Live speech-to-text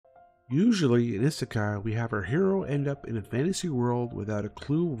Usually in Isakai, we have our hero end up in a fantasy world without a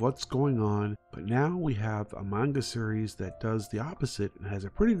clue of what's going on, but now we have a manga series that does the opposite and has a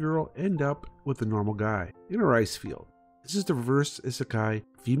pretty girl end up with a normal guy in a rice field. This is the reverse Isakai,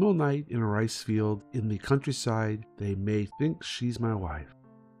 female knight in a rice field in the countryside. They may think she's my wife.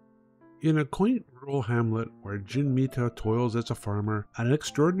 In a quaint rural hamlet where Jin Mita toils as a farmer, an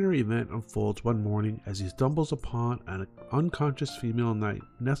extraordinary event unfolds one morning as he stumbles upon an unconscious female knight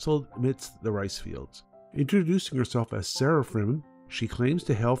nestled amidst the rice fields. Introducing herself as Seraphim, she claims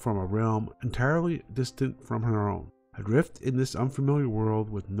to hail from a realm entirely distant from her own. Adrift in this unfamiliar world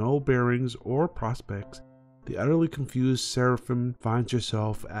with no bearings or prospects, the utterly confused Seraphim finds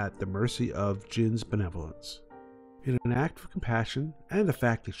herself at the mercy of Jin's benevolence. In an act of compassion and the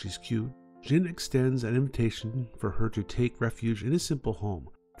fact that she's cute, Jin extends an invitation for her to take refuge in his simple home,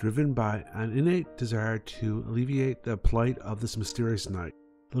 driven by an innate desire to alleviate the plight of this mysterious knight.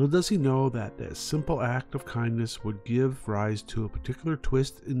 Little does he know that this simple act of kindness would give rise to a particular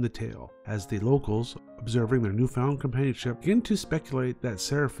twist in the tale, as the locals, observing their newfound companionship, begin to speculate that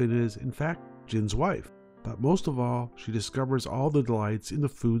Seraphim is, in fact, Jin's wife. But most of all, she discovers all the delights in the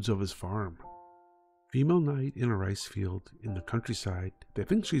foods of his farm. Female knight in a rice field in the countryside, They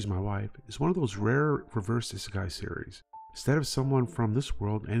Think She's My Wife, is one of those rare reverse isekai series. Instead of someone from this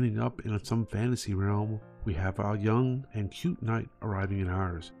world ending up in some fantasy realm, we have a young and cute knight arriving in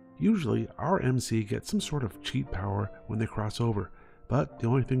ours. Usually, our MC gets some sort of cheat power when they cross over, but the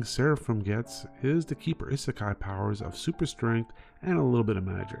only thing Seraphim gets is to keep her isekai powers of super strength and a little bit of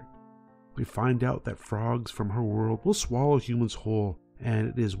magic. We find out that frogs from her world will swallow humans whole, and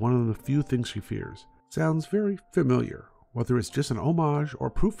it is one of the few things she fears. Sounds very familiar. Whether it's just an homage or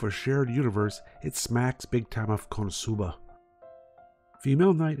proof of a shared universe, it smacks big time of Konosuba.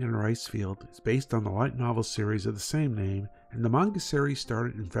 Female Knight in a Rice Field is based on the light novel series of the same name, and the manga series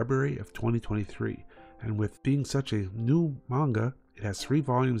started in February of 2023, and with being such a new manga, it has 3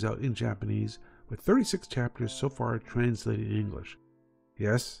 volumes out in Japanese, with 36 chapters so far translated in English.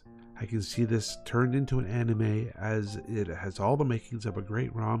 Yes, I can see this turned into an anime, as it has all the makings of a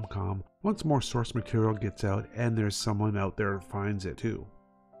great rom-com once more source material gets out and there's someone out there who finds it too.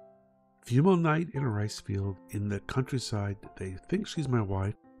 Female Knight in a Rice Field in the countryside, They Think She's My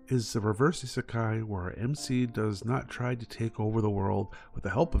Wife, is a reverse isekai where our MC does not try to take over the world with the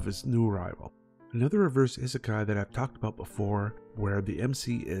help of his new rival. Another reverse isekai that I've talked about before, where the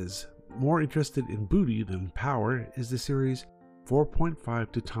MC is more interested in booty than power, is the series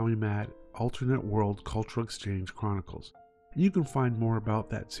 4.5 to Tommy Matt Alternate World Cultural Exchange Chronicles. And you can find more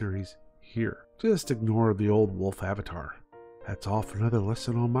about that series here. Just ignore the old wolf avatar. That's all for another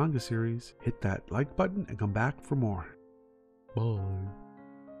lesson on manga series. Hit that like button and come back for more. Bye.